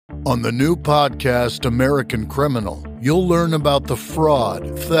On the new podcast, American Criminal, you'll learn about the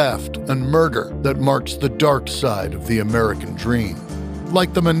fraud, theft, and murder that marks the dark side of the American dream.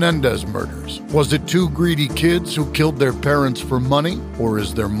 Like the Menendez murders, was it two greedy kids who killed their parents for money, or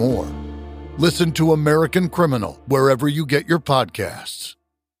is there more? Listen to American Criminal wherever you get your podcasts.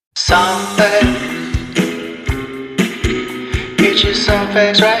 Some facts. Get you some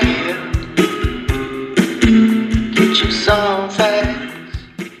facts right here. Get you some facts.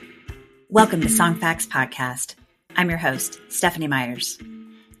 Welcome to Song Facts Podcast. I'm your host, Stephanie Myers.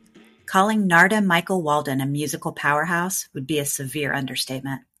 Calling Narada Michael Walden a musical powerhouse would be a severe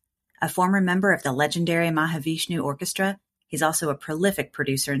understatement. A former member of the legendary Mahavishnu Orchestra, he's also a prolific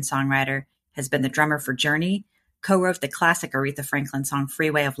producer and songwriter, has been the drummer for Journey, co-wrote the classic Aretha Franklin song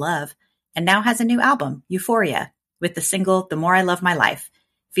Freeway of Love, and now has a new album, Euphoria, with the single The More I Love My Life,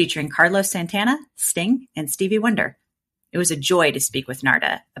 featuring Carlos Santana, Sting, and Stevie Wonder. It was a joy to speak with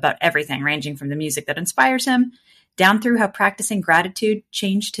Narada about everything ranging from the music that inspires him down through how practicing gratitude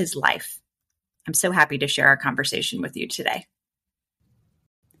changed his life. I'm so happy to share our conversation with you today.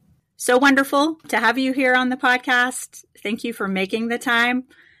 So wonderful to have you here on the podcast. Thank you for making the time.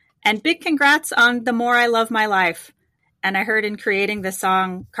 And big congrats on The More I Love My Life. And I heard in creating the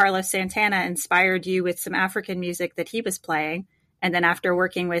song, Carlos Santana inspired you with some African music that he was playing. And then after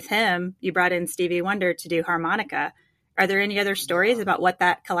working with him, you brought in Stevie Wonder to do harmonica. Are there any other stories about what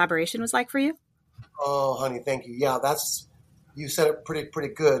that collaboration was like for you? Oh, honey, thank you. Yeah, you said it pretty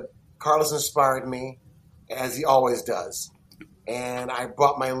good. Carlos inspired me, as he always does. And I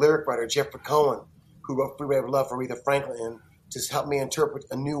brought my lyric writer, Jeffrey Cohen, who wrote Freeway of Love for Aretha Franklin, in to help me interpret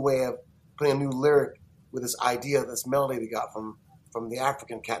a new way of putting a new lyric with this idea, this melody we got from the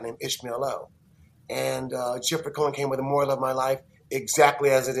African cat named Ishmael O. And Jeffrey Cohen came with The More I Love My Life, exactly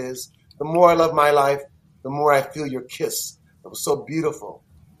as it is. The more I love my life, the more I feel your kiss. It was so beautiful.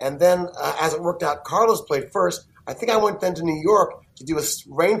 And then as it worked out, Carlos played first. I think I went then to New York to do a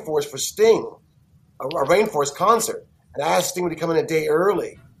rainforest for Sting, a rainforest concert. And I asked Sting would he come in a day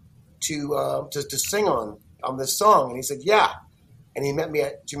early to sing on this song. And he said, yeah. And he met me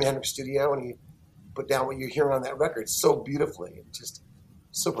at Jimi Hendrix studio and he put down what you're hearing on that record so beautifully and just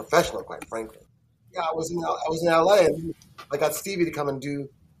so professional, quite frankly. Yeah, I was in LA and I got Stevie to come and do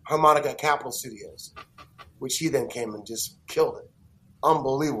harmonica at Capitol Studios, which he then came and just killed it.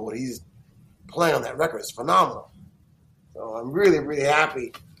 Unbelievable what he's playing on that record. It's phenomenal. So I'm really, really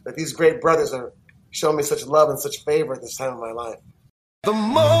happy that these great brothers are showing me such love and such favor at this time of my life. The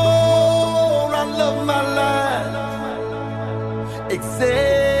more I love my life,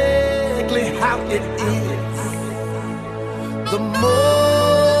 exactly how it is. The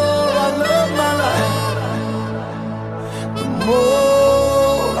more I love my life, the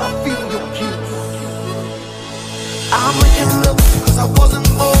more I feel your kiss. I'm waking up because I wasn't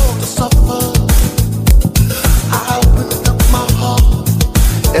born to suffer. I opened up my heart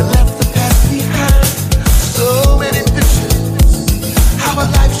and left the past behind. So many pictures, how a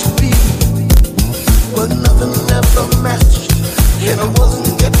life should be, but nothing ever matched, and I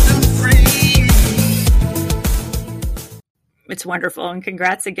wasn't getting free. It's wonderful, and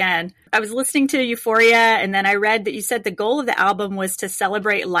congrats again. I was listening to Euphoria, and then I read that you said the goal of the album was to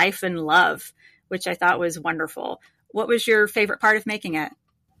celebrate life and love, which I thought was wonderful. What was your favorite part of making it?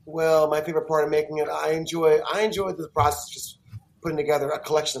 Well, my favorite part of making it, I enjoyed the process, just putting together a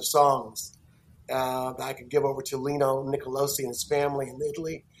collection of songs that I could give over to Lino Nicolosi and his family in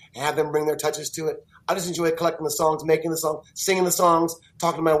Italy and have them bring their touches to it. I just enjoy collecting the songs, making the songs, singing the songs,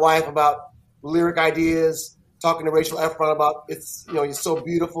 talking to my wife about lyric ideas, talking to Rachel Efron about you're so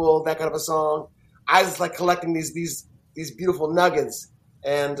beautiful, that kind of a song. I just like collecting these beautiful nuggets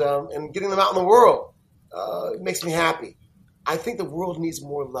and getting them out in the world. It makes me happy. I think the world needs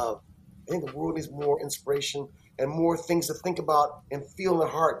more love. I think the world needs more inspiration and more things to think about and feel in the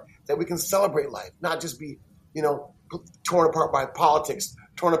heart, that we can celebrate life, not just be, torn apart by politics,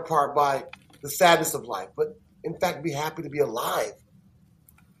 torn apart by the sadness of life, but in fact be happy to be alive.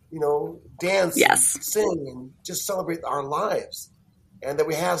 Dance, yes, and sing, and just celebrate our lives, and that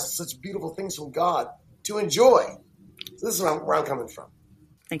we have such beautiful things from God to enjoy. So this is where I'm coming from.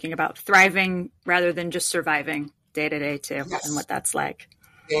 Thinking about thriving rather than just surviving day to day too, yes, and what that's like.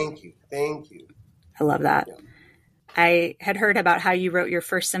 Thank you. I love that. Yeah. I had heard about how you wrote your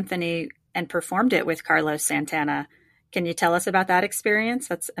first symphony and performed it with Carlos Santana. Can you tell us about that experience?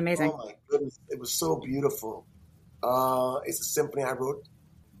 That's amazing. Oh my goodness, it was so beautiful. It's a symphony I wrote,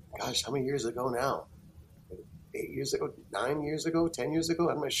 gosh, how many years ago now? 8 years ago, 9 years ago, 10 years ago?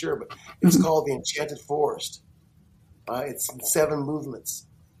 I'm not sure, but it's called The Enchanted Forest. It's in 7 movements.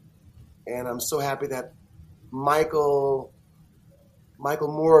 And I'm so happy that Michael Michael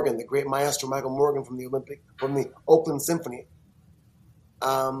Morgan, the great maestro Michael Morgan from the Oakland Symphony,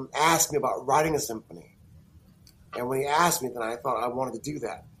 asked me about writing a symphony. And when he asked me, then I thought I wanted to do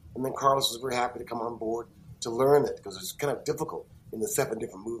that. And then Carlos was very happy to come on board to learn it because it was kind of difficult in the 7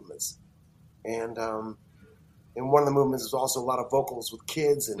 different movements. And in one of the movements, there's also a lot of vocals with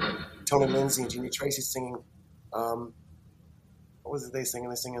kids and Tony Lindsay and Jeannie Tracy singing. What was it they singing?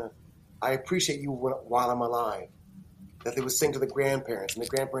 They're singing, I appreciate you while I'm alive. That they would sing to the grandparents, and the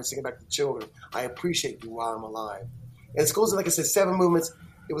grandparents singing back to the children. I appreciate you while I'm alive. And it goes, like I said, 7 movements.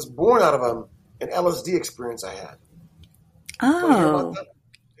 It was born out of an LSD experience I had. Oh,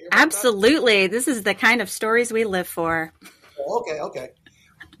 absolutely. This is the kind of stories we live for. Oh, okay.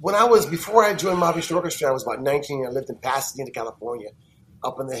 Before I joined Mahavishnu Orchestra, I was about 19. I lived in Pasadena, California,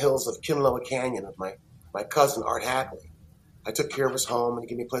 up in the hills of Kinloa Canyon with my cousin, Art Hackley. I took care of his home, and he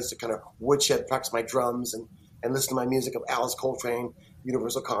gave me a place to kind of woodshed, practice my drums, and listen to my music of Alice Coltrane,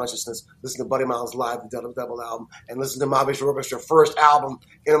 Universal Consciousness, listen to Buddy Miles Live, the Double album, and listen to Mahavishnu Orchestra first album,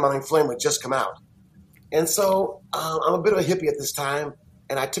 Inner Mounting Flame, had just come out. And so I'm a bit of a hippie at this time,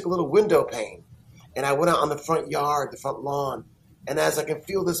 and I took a little window pane, and I went out on the front yard, the front lawn, and as I can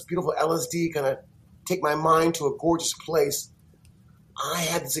feel this beautiful LSD kind of take my mind to a gorgeous place, I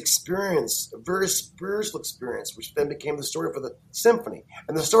had this experience, a very spiritual experience, which then became the story for the symphony.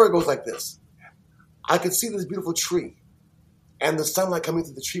 And the story goes like this. I could see this beautiful tree, and the sunlight coming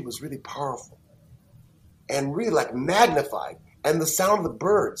through the tree was really powerful and really like magnified, and the sound of the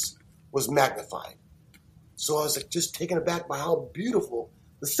birds was magnified. So I was like just taken aback by how beautiful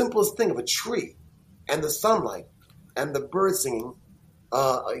the simplest thing of a tree and the sunlight and the birds singing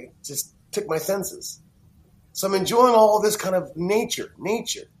just took my senses. So I'm enjoying all this kind of nature.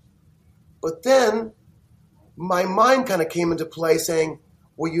 But then my mind kind of came into play saying,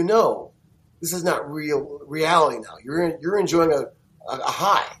 well, you know, this is not reality now. You're enjoying a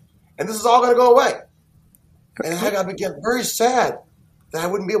high, and this is all going to go away. And I became very sad that I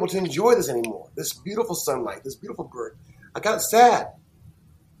wouldn't be able to enjoy this anymore. This beautiful sunlight, this beautiful bird. I got sad.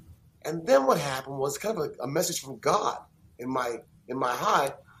 And then what happened was kind of a message from God in my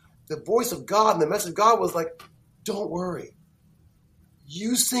high. The voice of God and the message of God was like, don't worry.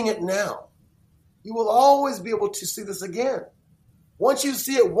 You sing it now. You will always be able to see this again. Once you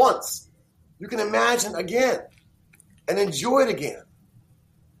see it once, you can imagine again and enjoy it again.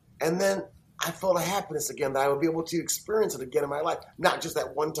 And then I felt a happiness again that I would be able to experience it again in my life, not just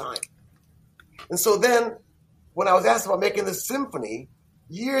that one time. And so then when I was asked about making this symphony,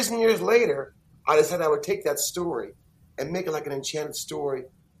 years and years later, I decided I would take that story and make it like an enchanted story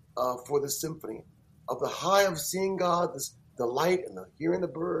for the symphony of the high of seeing God, the light and the hearing the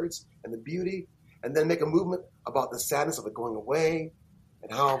birds and the beauty, and then make a movement about the sadness of it going away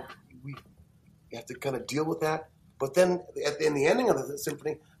and how we have to kind of deal with that. But then in the ending of the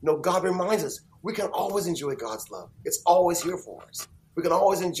symphony, God reminds us we can always enjoy God's love. It's always here for us. We can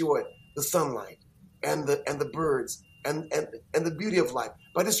always enjoy the sunlight and the birds and the beauty of life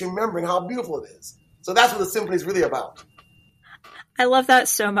by just remembering how beautiful it is. So that's what the symphony is really about. I love that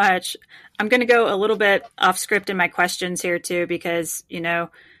so much. I'm going to go a little bit off script in my questions here too, because,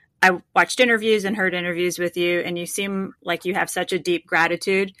 I watched interviews and heard interviews with you, and you seem like you have such a deep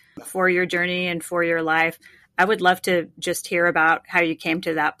gratitude for your journey and for your life. I would love to just hear about how you came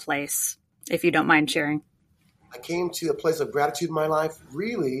to that place, if you don't mind sharing. I came to a place of gratitude in my life.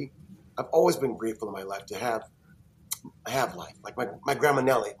 Really, I've always been grateful in my life to have life. Like my grandma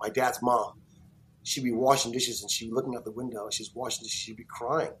Nellie, my dad's mom, she'd be washing dishes and she'd be looking out the window. She's washing dishes, she'd be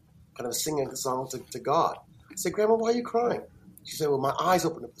crying, kind of singing the song to God. I said, Grandma, why are you crying? She said, well, my eyes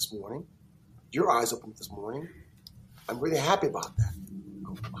opened up this morning. Your eyes opened up this morning. I'm really happy about that. I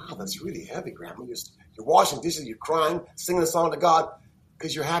go, wow, that's really heavy, Grandma. You're washing dishes, you're crying, singing a song to God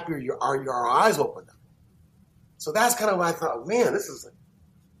because you're happy your eyes opened up. So that's kind of when I thought, man, this is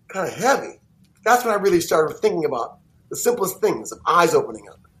kind of heavy. That's when I really started thinking about the simplest things of eyes opening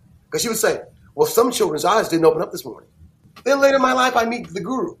up. Because she would say, well, some children's eyes didn't open up this morning. Then later in my life, I meet the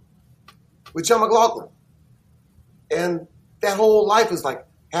guru with John McLaughlin. And that whole life is like,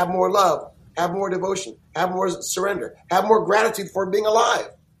 have more love, have more devotion, have more surrender, have more gratitude for being alive.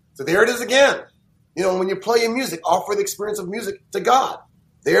 So there it is again. When you play your music, offer the experience of music to God.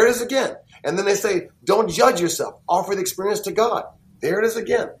 There it is again. And then they say, don't judge yourself. Offer the experience to God. There it is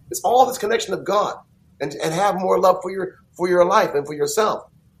again. It's all this connection of God and have more love for your life and for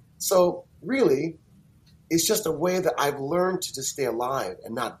yourself. So really, it's just a way that I've learned to just stay alive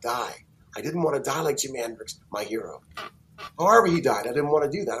and not die. I didn't want to die like Jimi Hendrix, my hero. However he died, I didn't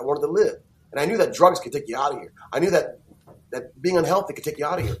want to do that. I wanted to live. And I knew that drugs could take you out of here. I knew that being unhealthy could take you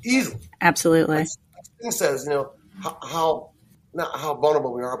out of here easily. Absolutely. Like Sting says, how not how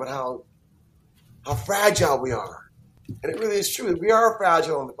vulnerable we are, but how fragile we are. And it really is true. We are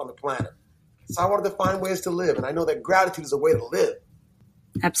fragile on the planet. So I wanted to find ways to live. And I know that gratitude is a way to live.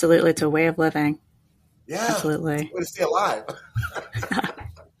 Absolutely. It's a way of living. Yeah. Absolutely. It's a way to stay alive.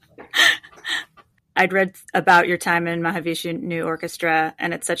 I'd read about your time in Mahavishnu Orchestra,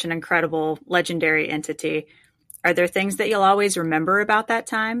 and it's such an incredible, legendary entity. Are there things that you'll always remember about that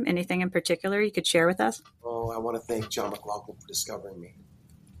time? Anything in particular you could share with us? Oh, I want to thank John McLaughlin for discovering me.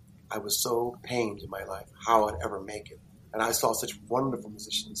 I was so pained in my life how I'd ever make it. And I saw such wonderful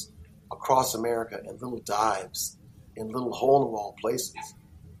musicians across America in little dives, in little hole-in-the-wall places,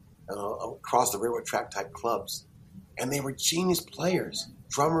 across the railroad track type clubs. And they were genius players,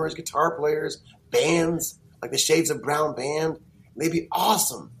 drummers, guitar players, bands, like the Shades of Brown band. And they'd be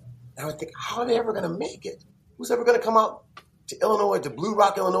awesome. And I would think, how are they ever going to make it? Who's ever going to come out to Illinois, to Blue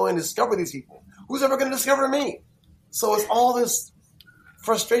Rock, Illinois, and discover these people? Who's ever going to discover me? So it's all this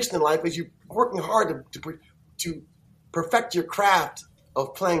frustration in life as you're working hard to perfect your craft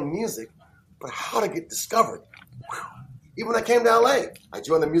of playing music, but how to get discovered. Even when I came to LA, I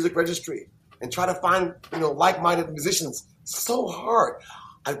joined the music registry and try to find, like-minded musicians. So hard.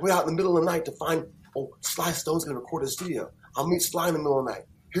 I went out in the middle of the night to find, Sly Stone's going to record in the studio. I'll meet Sly in the middle of the night.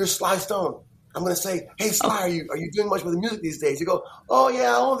 Here's Sly Stone. I'm going to say, hey, Sly, are you doing much with the music these days? You go, oh,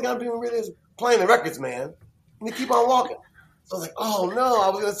 yeah, the only thing I'm doing really is playing the records, man. And you keep on walking. So I was like, oh, no, I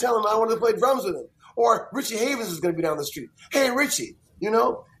was going to tell him I wanted to play drums with him. Or Richie Havens is going to be down the street. Hey, Richie,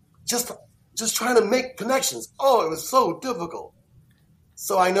 just trying to make connections. Oh, it was so difficult.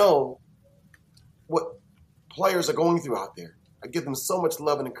 So I know what players are going through out there. I give them so much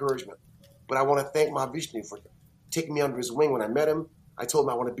love and encouragement. But I want to thank Mahavishnu for taking me under his wing when I met him. I told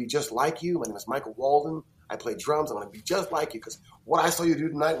him I want to be just like you. My name is Michael Walden. I play drums. I want to be just like you because what I saw you do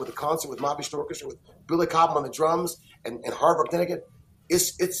tonight with the concert with Mahavishnu Orchestra, with Billy Cobham on the drums and Harvard, Connecticut,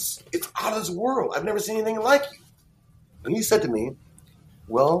 it's out of this world. I've never seen anything like you. And he said to me,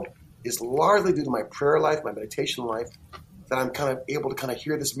 well, it's largely due to my prayer life, my meditation life, that I'm kind of able to kind of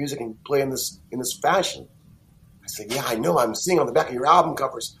hear this music and play in this fashion. I said, yeah, I know. I'm seeing on the back of your album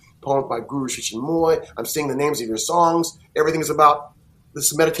covers poems by Guru Shishin. I'm seeing the names of your songs. Everything is about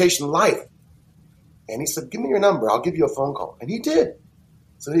this meditation life. And he said, give me your number. I'll give you a phone call. And he did.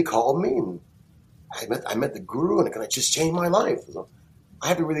 So he called me, and I met the Guru, and it kind of just changed my life. So I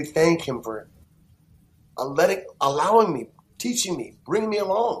have to really thank him for allowing me, teaching me, bringing me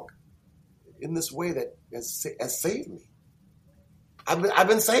along in this way that has saved me. I've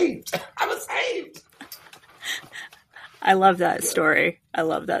been saved. I've been saved. I love that story. I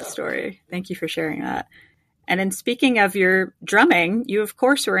love that story. Thank you for sharing that. And in speaking of your drumming, you, of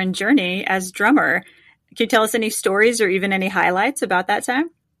course, were in Journey as drummer. Can you tell us any stories or even any highlights about that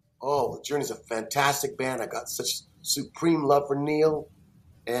time? Oh, Journey's a fantastic band. I got such supreme love for Neil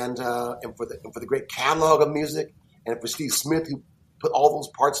and for the great catalog of music, and for Steve Smith, who put all those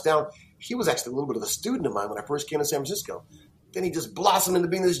parts down. He was actually a little bit of a student of mine when I first came to San Francisco. Then he just blossomed into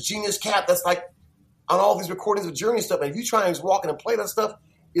being this genius cat that's like on all these recordings of Journey stuff. And if you try and just walk in and play that stuff,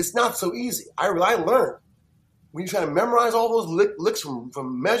 it's not so easy. I learned. When you try to memorize all those licks from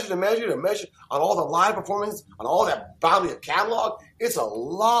measure to measure to measure on all the live performances, on all that body of catalog, it's a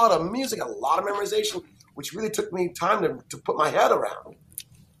lot of music, a lot of memorization, which really took me time to put my head around.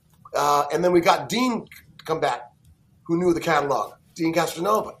 And then we got Dean to come back, who knew the catalog, Dean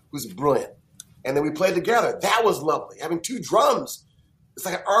Castronova, who's brilliant. And then we played together. That was lovely. Having two drums. It's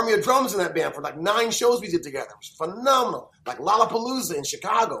like an army of drums in that band for like 9 shows we did together. It was phenomenal. Like Lollapalooza in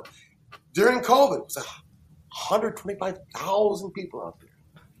Chicago. During COVID, it was 125,000 people out there.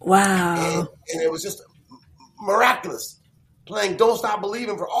 Wow. And it was just miraculous. Playing Don't Stop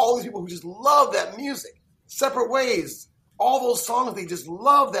Believing for all these people who just love that music. Separate Ways. All those songs, they just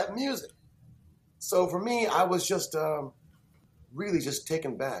love that music. So for me, I was just really just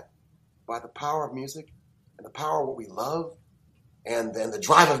taken back by the power of music and the power of what we love and then the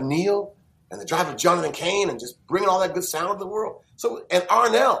drive of Neil and the drive of Jonathan Cain and just bringing all that good sound to the world. So, and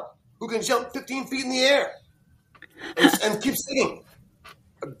Arnell, who can jump 15 feet in the air and keep singing.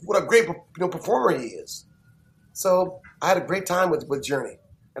 What a great performer he is. So I had a great time with Journey.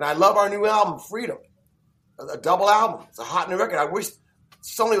 And I love our new album, Freedom, a double album. It's a hot new record. I wish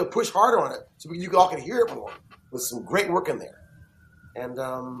somebody would push harder on it so you all could hear it more with some great work in there. And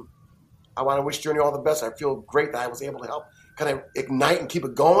I want to wish Journey all the best. I feel great that I was able to help kind of ignite and keep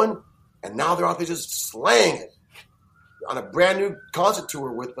it going. And now they're out there just slaying it on a brand new concert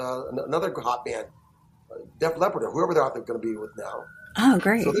tour with another hot band, Def Leppard, or whoever they're out there going to be with now. Oh,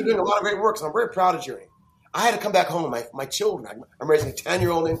 great. So they're doing a lot of great work, so I'm very proud of Journey. I had to come back home. My children, I'm raising a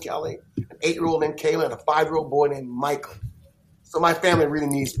 10-year-old named Kelly, an 8-year-old named Kayla, and a 5-year-old boy named Michael. So my family really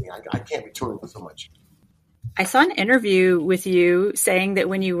needs me. I can't be touring so much. I saw an interview with you saying that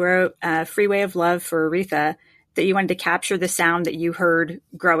when you wrote Freeway of Love for Aretha, that you wanted to capture the sound that you heard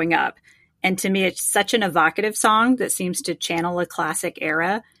growing up. And to me, it's such an evocative song that seems to channel a classic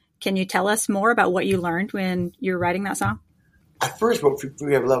era. Can you tell us more about what you learned when you were writing that song? I first wrote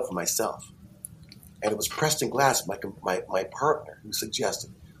Freeway of Love for myself. And it was Preston Glass, my partner, who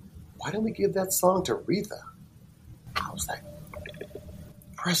suggested, why don't we give that song to Aretha? I was like,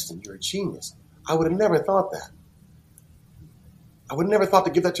 Preston, you're a genius. I would have never thought that. I would have never thought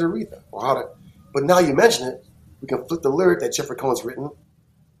to give that to Aretha. But now you mention it, we can flip the lyric that Jeffrey Cohen's written,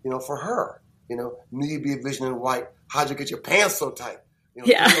 for her. Knew you'd be a vision in white. How'd you get your pants so tight? Don't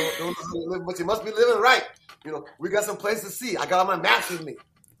know how you live, but you must be living right. We got some place to see. I got all my maps with me.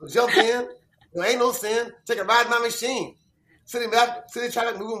 So jump in. Ain't no sin. Take a ride in my machine. City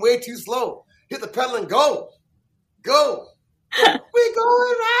traffic moving way too slow. Hit the pedal and go. Go. We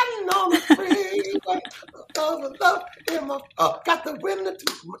going riding on the freeway. Got the wind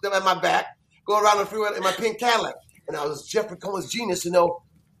at my back. Going around the freeway in my pink Cadillac. And I was Jeffrey Cohen's genius to know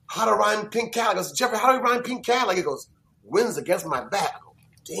how to rhyme pink Cadillac. I said, Jeffrey, how do you rhyme pink Cadillac? He goes, wind's against my back. I go,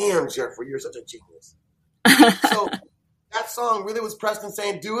 damn, Jeffrey, you're such a genius. So that song really was Preston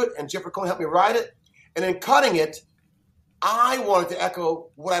saying, do it, and Jeffrey Cohen helped me write it. And in cutting it, I wanted to echo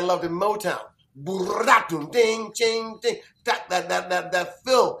what I loved in Motown. Ding, ching, ding. That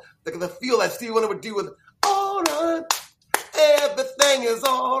feel, the feel that Stevie Wonder would do with, all right, everything is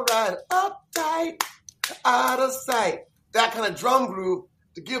all right, uptight, out of sight. That kind of drum groove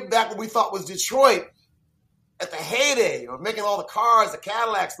to give back what we thought was Detroit at the heyday of making all the cars, the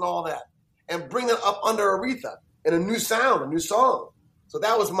Cadillacs and all that, and bring it up under Aretha in a new sound, a new song. So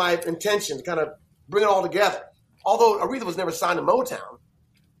that was my intention, to kind of bring it all together. Although Aretha was never signed to Motown,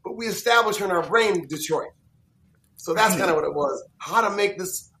 but we established her in our brain, Detroit. So that's kind of what it was, how to make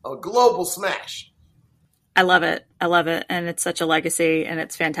this a global smash. I love it. And it's such a legacy, and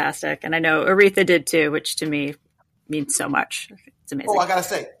it's fantastic. And I know Aretha did too, which to me means so much. It's amazing. Oh, I got to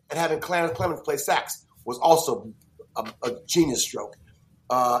say, and having Clarence Clemens play sax was also a genius stroke.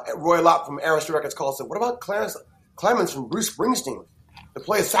 Roy Lott from Arista Records called and said, what about Clarence Clemens from Bruce Springsteen to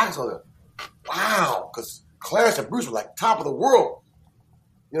play saxophone? Wow, because Clarence and Bruce were like top of the world.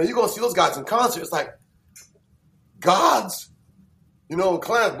 You go see those guys in concert, it's like gods. When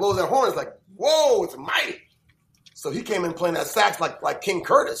Clarence blows that horn, it's like, whoa, it's mighty. So he came in playing that sax like King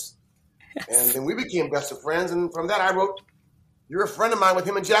Curtis. Yes. And then we became best of friends. And from that, I wrote, you're a friend of mine with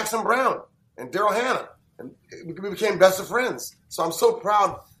him and Jackson Brown and Daryl Hannah. And we became best of friends. So I'm so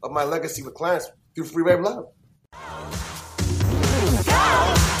proud of my legacy with Clarence through Freeway of Love.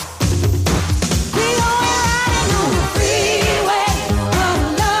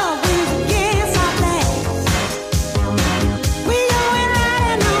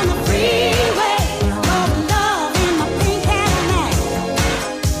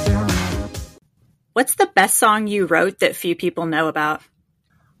 What's the best song you wrote that few people know about?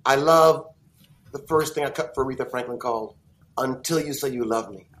 I love the first thing I cut for Aretha Franklin called Until You Say You Love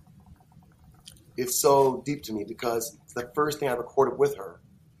Me. It's so deep to me because it's the first thing I recorded with her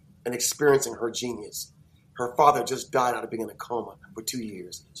and experiencing her genius. Her father just died out of being in a coma for 2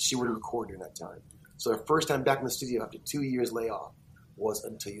 years. She wouldn't record during that time. So her first time back in the studio after 2 years layoff was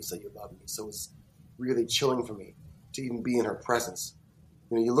Until You Say You Love Me. So it was really chilling for me to even be in her presence.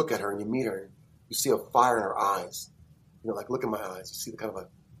 You look at her and you meet her and you see a fire in her eyes. Like look at my eyes. You see the kind of a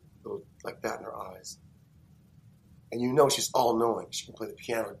little like that in her eyes. And she's all-knowing. She can play the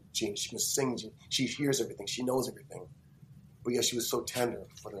piano, she can sing, she hears everything, she knows everything. But yet she was so tender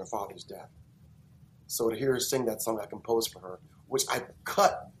for her father's death. So to hear her sing that song I composed for her, which I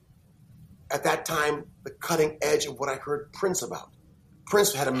cut at that time, the cutting edge of what I heard Prince about.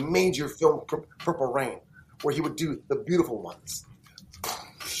 Prince had a major film, Purple Rain, where he would do the beautiful ones.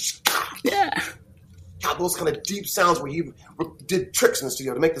 Yeah. Got those kind of deep sounds where he did tricks in the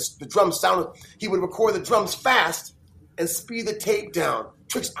studio to make the drums sound. He would record the drums fast and speed the tape down.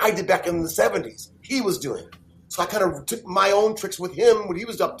 Tricks I did back in the 70s. He was doing. So I kind of took my own tricks with him, what he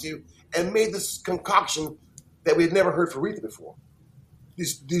was up to, and made this concoction that we had never heard for Aretha before.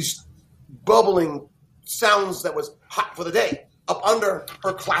 These bubbling sounds that was hot for the day, up under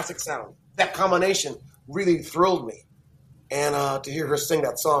her classic sound. That combination really thrilled me. And to hear her sing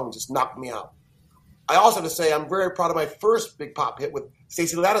that song just knocked me out. I also have to say I'm very proud of my first big pop hit with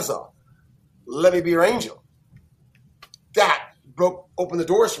Stacey Lattisaw, Let Me Be Your Angel. That opened the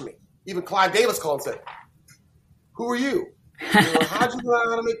doors for me. Even Clive Davis called and said, who are you? How'd you learn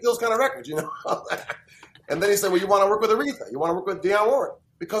how to make those kind of records, And then he said, well, you want to work with Aretha. You want to work with Dionne Warwick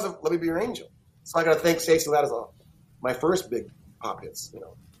because of Let Me Be Your Angel. So I got to thank Stacey Lattisaw, my first big pop hits,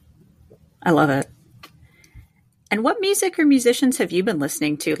 I love it. And what music or musicians have you been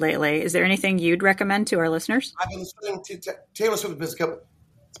listening to lately? Is there anything you'd recommend to our listeners? I've been listening to Taylor Swift.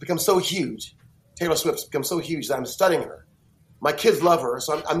 Has become so huge. Taylor Swift's become so huge that I'm studying her. My kids love her,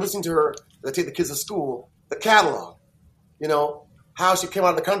 so I'm listening to her. I take the kids to school. The catalog, how she came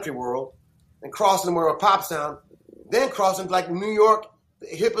out of the country world and crossed into more of a pop sound, then crossed into like New York, the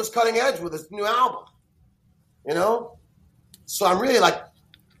hippest cutting edge with this new album. So I'm really like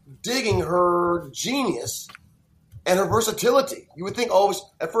digging her genius and her versatility. You would think,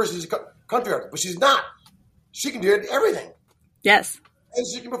 at first she's a country artist, but she's not. She can do everything. Yes. And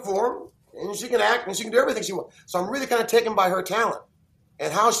she can perform, and she can act, and she can do everything she wants. So I'm really kind of taken by her talent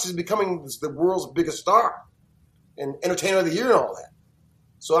and how she's becoming the world's biggest star and entertainer of the year and all that.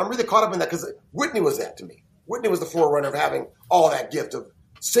 So I'm really caught up in that because Whitney was that to me. Whitney was the forerunner of having all that gift of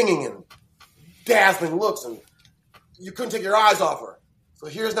singing and dazzling looks, and you couldn't take your eyes off her. So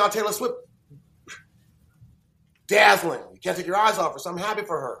here's now Taylor Swift. Dazzling. You can't take your eyes off her, so I'm happy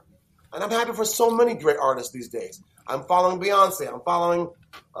for her. And I'm happy for so many great artists these days. I'm following Beyonce.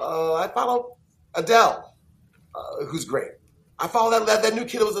 I follow Adele, who's great. I follow that new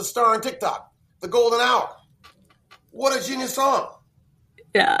kid that was a star on TikTok, The Golden Hour. What a genius song.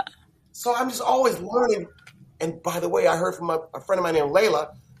 Yeah. So I'm just always learning. And by the way, I heard from a friend of mine named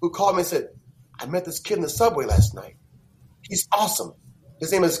Layla who called me and said, I met this kid in the subway last night. He's awesome.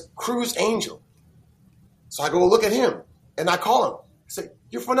 His name is Cruz Angel. So I go look at him, and I call him. I say,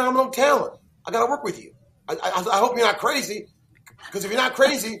 you're phenomenal talent. I got to work with you. I hope you're not crazy, because if you're not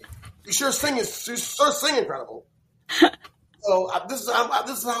crazy, you sure sing incredible. So this is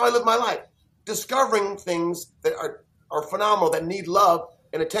how I live my life, discovering things that are phenomenal, that need love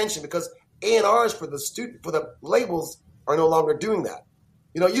and attention, because A&Rs for the labels are no longer doing that.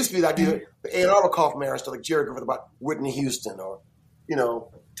 It used to be that the A&R would call from artists like Jerry Griffith about Whitney Houston, or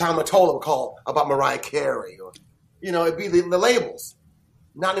Tom Mottola would call about Mariah Carey, or it'd be the labels.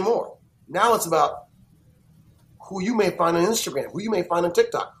 Not anymore. Now it's about who you may find on Instagram, who you may find on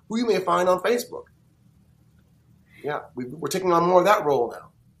TikTok, who you may find on Facebook. Yeah, we're taking on more of that role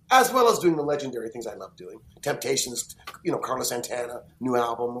now, as well as doing the legendary things I love doing. Temptations, Carlos Santana, new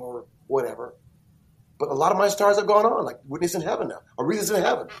album or whatever. But a lot of my stars have gone on, like Whitney's in heaven now, Aretha's in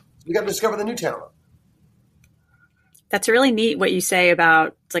heaven. We got to discover the new talent. That's really neat what you say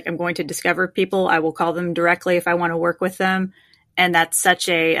about, it's like, I'm going to discover people. I will call them directly if I want to work with them. And that's such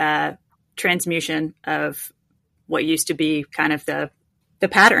a transmutation of what used to be kind of the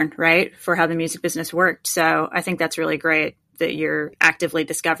pattern, right, for how the music business worked. So I think that's really great that you're actively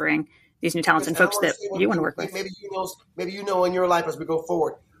discovering these new talents and folks that you want to work with. Maybe in your life as we go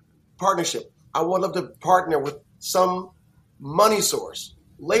forward, partnership. I would love to partner with some money source,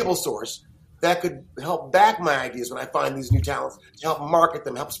 label source, that could help back my ideas when I find these new talents, to help market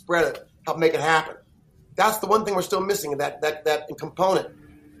them, help spread it, help make it happen. That's the one thing we're still missing, that component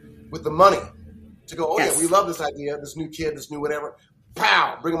with the money to go, yes. Yeah, we love this idea, this new kid, this new whatever.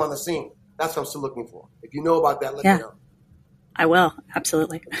 Pow, bring them on the scene. That's what I'm still looking for. If you know about that, let me know. I will,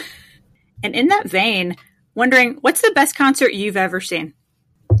 absolutely. And in that vein, wondering, what's the best concert you've ever seen?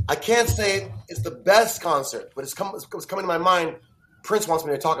 I can't say it's the best concert, but it's coming to my mind. Prince wants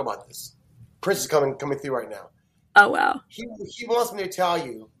me to talk about this. Prince is coming through right now. Oh, wow. He wants me to tell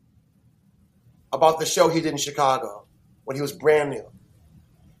you about the show he did in Chicago when he was brand new.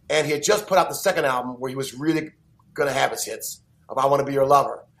 And he had just put out the second album where he was really going to have his hits of I Want to Be Your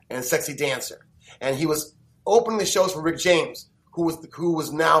Lover and Sexy Dancer. And he was opening the shows for Rick James, who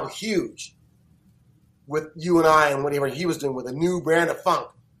was now huge with You and I and whatever he was doing with a new brand of funk.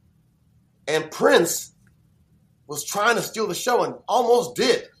 And Prince was trying to steal the show and almost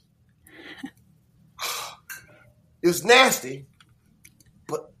did. It was nasty,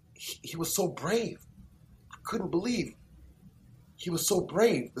 but he was so brave. I couldn't believe he was so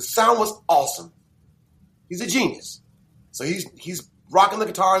brave. The sound was awesome. He's a genius. So he's rocking the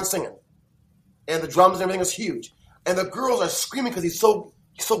guitar and singing. And the drums and everything was huge. And the girls are screaming because he's so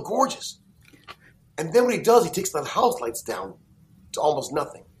gorgeous. And then what he does, he takes the house lights down to almost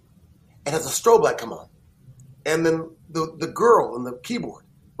nothing and has a strobe light come on. And then the girl on the keyboard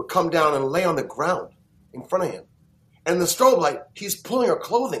would come down and lay on the ground in front of him. And the strobe light, he's pulling her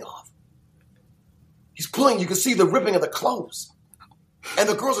clothing off. You can see the ripping of the clothes. And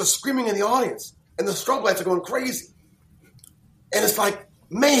the girls are screaming in the audience. And the strobe lights are going crazy. And it's like,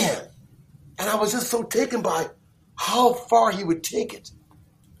 man. And I was just so taken by how far he would take it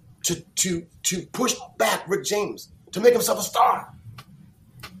to push back Rick James, to make himself a star.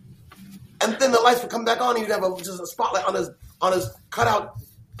 And then the lights would come back on and he'd have just a spotlight on his cutout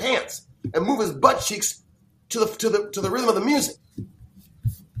pants and move his butt cheeks to the rhythm of the music.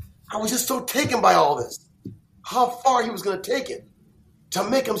 I was just so taken by all this. How far he was going to take it to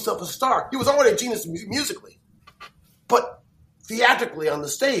make himself a star. He was already a genius musically. But theatrically on the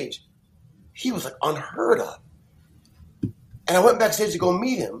stage, he was like unheard of. And I went backstage to go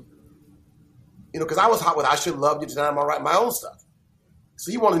meet him, because I was hot with I Should Love You Tonight, I'm All Right, my own stuff.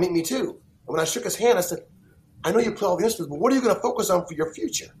 So he wanted to meet me too. And when I shook his hand, I said, I know you play all the instruments, but what are you going to focus on for your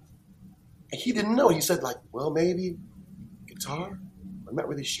future? And he didn't know. He said, well, maybe guitar? I'm not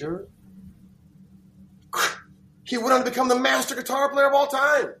really sure. He went on to become the master guitar player of all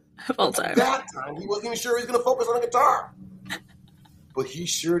time. Of all time. At that time, he wasn't even sure he was going to focus on the guitar. But he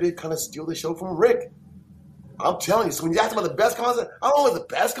sure did kind of steal the show from Rick. I'm telling you, so when you ask about the best concert, I don't know if it's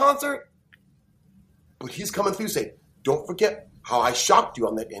the best concert, but he's coming through saying, don't forget how I shocked you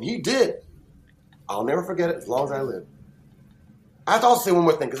on that. And he did. I'll never forget it as long as I live. I have to also say one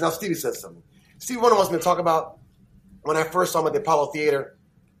more thing, because now Stevie says something. Stevie Wonder wants me to talk about when I first saw him at the Apollo Theater,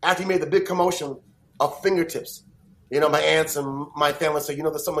 after he made the big commotion of Fingertips. My aunts and my family say,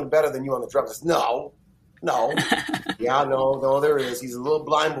 there's someone better than you on the drums. I said, no. Yeah, no, there is. He's a little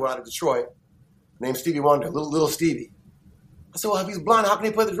blind boy out of Detroit named Stevie Wonder, little Stevie. I said, well, if he's blind, how can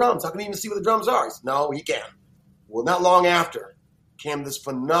he play the drums? How can he even see what the drums are? He said, no, he can. Well, not long after came this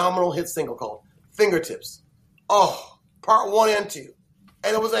phenomenal hit single called Fingertips. Oh, part 1 and 2.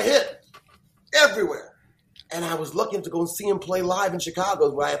 And it was a hit everywhere. And I was lucky to go and see him play live in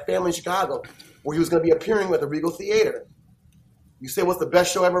Chicago, where I have family in Chicago, where he was going to be appearing at the Regal Theater. You say, what's the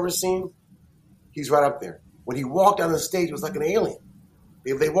best show I've ever seen? He's right up there. When he walked out on the stage, it was like an alien.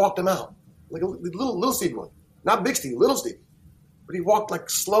 They walked him out. Like a little Stevie one. Not big Stevie, little Stevie. But he walked like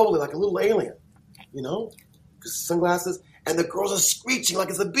slowly, like a little alien. Because sunglasses. And the girls are screeching like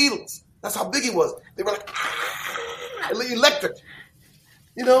it's the Beatles. That's how big he was. They were like, electric.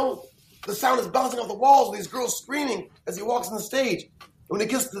 The sound is bouncing off the walls with these girls screaming as he walks on the stage. And when he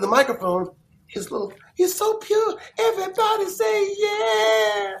gets to the microphone, he's so pure. Everybody say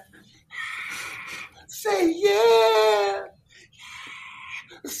yeah. Say yeah.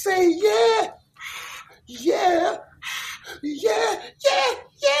 Say yeah. Yeah. Yeah. Yeah.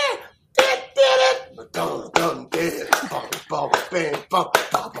 Yeah.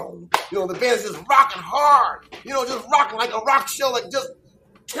 The band is just rocking hard. Just rocking like a rock show, like just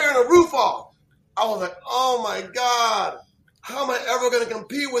tearing the roof off. I was like, oh my God, how am I ever going to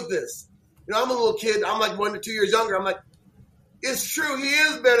compete with this? I'm a little kid. I'm like 1 to 2 years younger. I'm like, it's true. He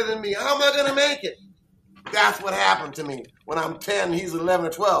is better than me. How am I going to make it? That's what happened to me. When I'm 10, he's 11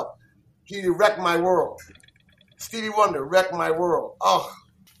 or 12. He wrecked my world. Stevie Wonder wrecked my world. Oh,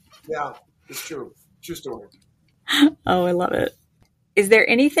 yeah, it's true. True story. Oh, I love it. Is there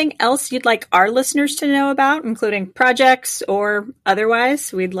anything else you'd like our listeners to know about, including projects or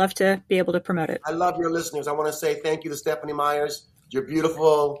otherwise? We'd love to be able to promote it. I love your listeners. I want to say thank you to Stephanie Myers. You're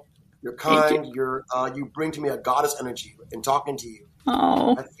beautiful. You're kind. You bring to me a goddess energy in talking to you.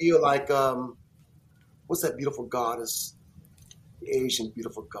 Oh, I feel like what's that beautiful goddess? The Asian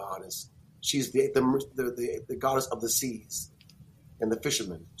beautiful goddess. She's the goddess of the seas and the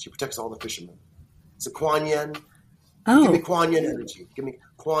fishermen. She protects all the fishermen. It's a Kuan Yin. Oh. Give me Kuan Yin energy. Give me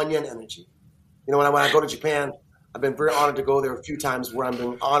Kuan Yin energy. When I go to Japan, I've been very honored to go there a few times where I'm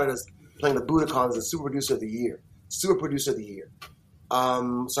being honored as playing the Budokan as the super producer of the year. Super producer of the year.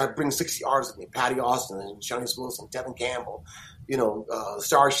 So I bring 60 artists with me. Patty Austin and Shanice Wilson, Devin Campbell,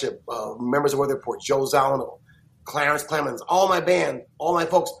 Starship, members of Weatherport, Joe Zalano, Clarence Clemens, all my band, all my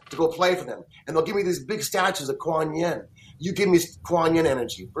folks to go play for them. And they'll give me these big statues of Kuan Yin. You give me Kuan Yin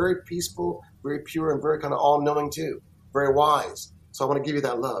energy. Very peaceful, very pure, and very kind of all-knowing too. Very wise. So I want to give you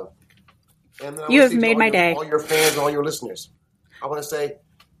that love. And then you have made my day. All your fans, all your listeners. I want to say,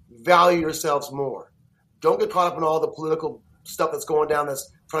 value yourselves more. Don't get caught up in all the political stuff that's going down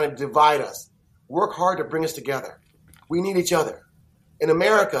that's trying to divide us. Work hard to bring us together. We need each other. In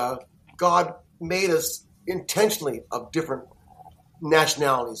America, God made us intentionally of different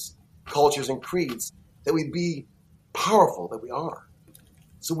nationalities, cultures, and creeds, that we be powerful, that we are.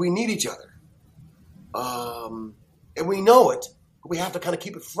 So we need each other. And we know it, but we have to kind of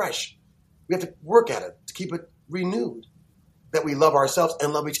keep it fresh. We have to work at it to keep it renewed, that we love ourselves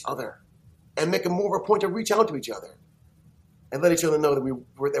and love each other, and make it more of a point to reach out to each other and let each other know that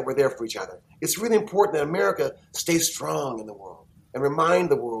we're there for each other. It's really important that America stays strong in the world and remind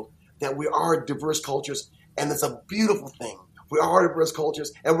the world that we are diverse cultures, and it's a beautiful thing. We are diverse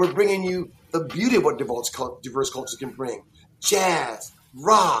cultures, and we're bringing you the beauty of what diverse cultures can bring. Jazz,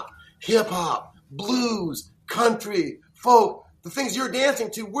 rock, hip-hop, blues, country, folk, the things you're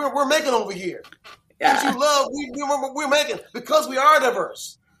dancing to, we're making over here. Yeah. Things you love, we're making because we are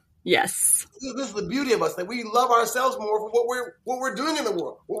diverse. Yes. This is the beauty of us, that we love ourselves more for what we're doing in the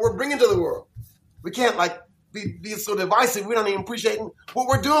world, what we're bringing to the world. We can't be so divisive. We don't even appreciate what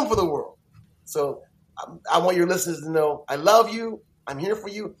we're doing for the world. So I want your listeners to know I love you. I'm here for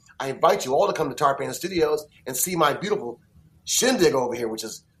you. I invite you all to come to Tarpan Studios and see my beautiful shindig over here, which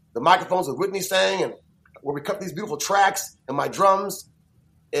is the microphones with Whitney sang, and where we cut these beautiful tracks and my drums,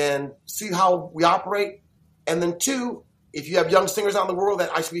 and see how we operate. And then 2, if you have young singers out in the world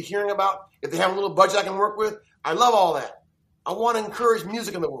that I should be hearing about, if they have a little budget I can work with, I love all that. I want to encourage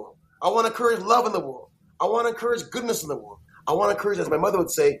music in the world. I want to encourage love in the world. I want to encourage goodness in the world. I want to encourage, as my mother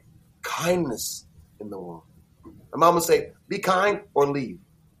would say, kindness in the world. My mom would say, be kind or leave.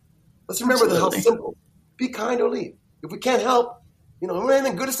 Let's remember how simple. Be kind or leave. If we can't help, if we have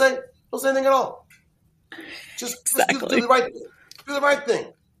anything good to say, don't say anything at all. Just do the right thing. Do the right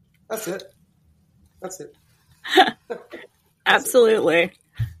thing. That's it. Absolutely.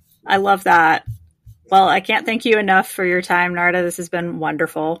 I love that. Well, I can't thank you enough for your time, Narada. This has been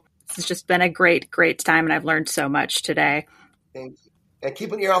wonderful. This has just been a great, great time, and I've learned so much today. Thank you. And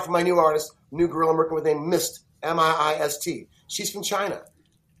keep an ear out for my new artist, new girl I'm working with named Mist, M-I-I-S-T. She's from China.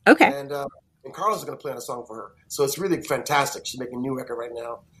 Okay. And Carlos is going to play on a song for her. So it's really fantastic. She's making a new record right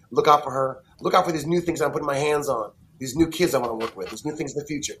now. Look out for her. Look out for these new things I'm putting my hands on. These new kids I want to work with. These new things in the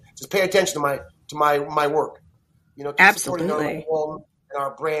future. Just pay attention to my work. Keep Absolutely. supporting our Walden and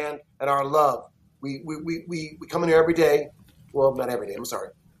our brand and our love. We come in here every day. Well, not every day. I'm sorry.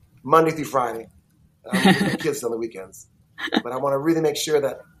 Monday through Friday. I'm with the kids on the weekends. But I want to really make sure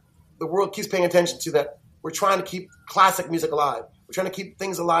that the world keeps paying attention to that. We're trying to keep classic music alive. We're trying to keep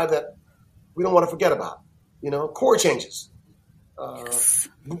things alive that we don't want to forget about. Chord changes, yes.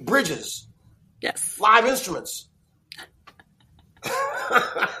 Bridges, yes, live instruments.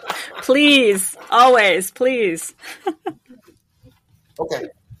 Please, always, please. Okay.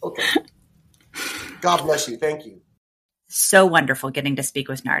 God bless you. Thank you. So wonderful getting to speak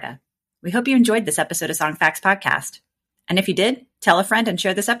with Narada. We hope you enjoyed this episode of Song Facts Podcast. And if you did, tell a friend and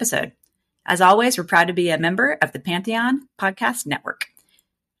share this episode. As always, we're proud to be a member of the Pantheon Podcast Network.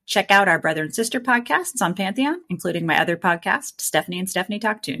 Check out our brother and sister podcasts on Pantheon, including my other podcast, Stephanie and Stephanie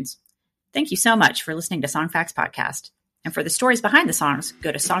Talk Tunes. Thank you so much for listening to Song Facts Podcast. And for the stories behind the songs,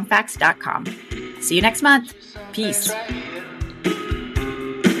 go to songfacts.com. See you next month. Peace.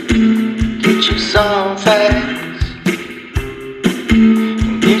 Get your song facts.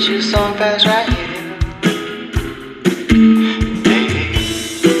 Get your song facts right here.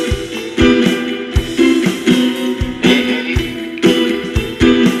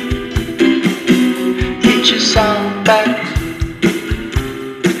 Get your song facts.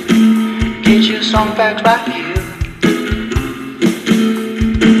 Get your song facts right here.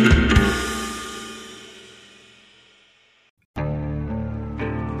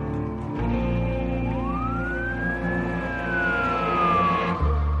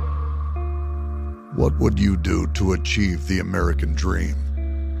 What would you do to achieve the American dream?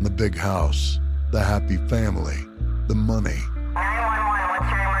 The big house, the happy family, the money. 911, what's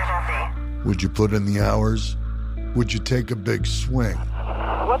your emergency? Would you put in the hours? Would you take a big swing?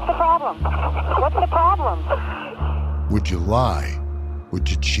 What's the problem? What's the problem? Would you lie? Would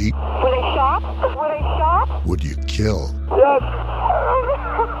you cheat? Were they shot? Were they shot? Would you kill? Yes.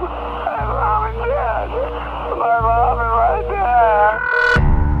 My mom is dead. My mom is right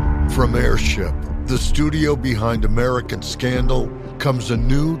there. From Airship, the studio behind American Scandal, comes a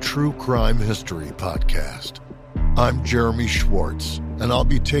new true crime history podcast. I'm Jeremy Schwartz, and I'll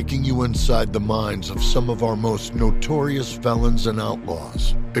be taking you inside the minds of some of our most notorious felons and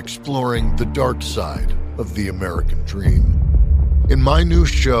outlaws, exploring the dark side of the American dream. In my new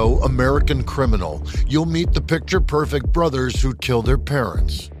show, American Criminal, you'll meet the picture-perfect brothers who killed their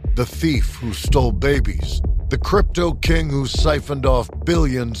parents, the thief who stole babies, the crypto king who siphoned off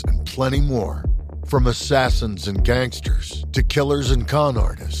billions, and plenty more. From assassins and gangsters to killers and con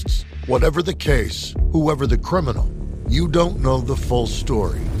artists. Whatever the case, whoever the criminal, you don't know the full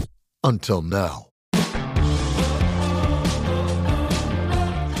story until now.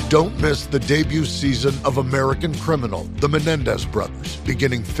 Don't miss the debut season of American Criminal, The Menendez Brothers,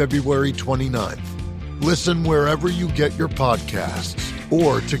 beginning February 29th. Listen wherever you get your podcasts,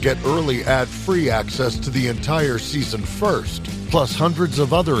 or to get early ad-free access to the entire season first, plus hundreds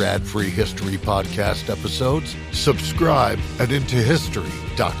of other ad-free history podcast episodes, subscribe at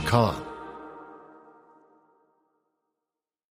IntoHistory.com.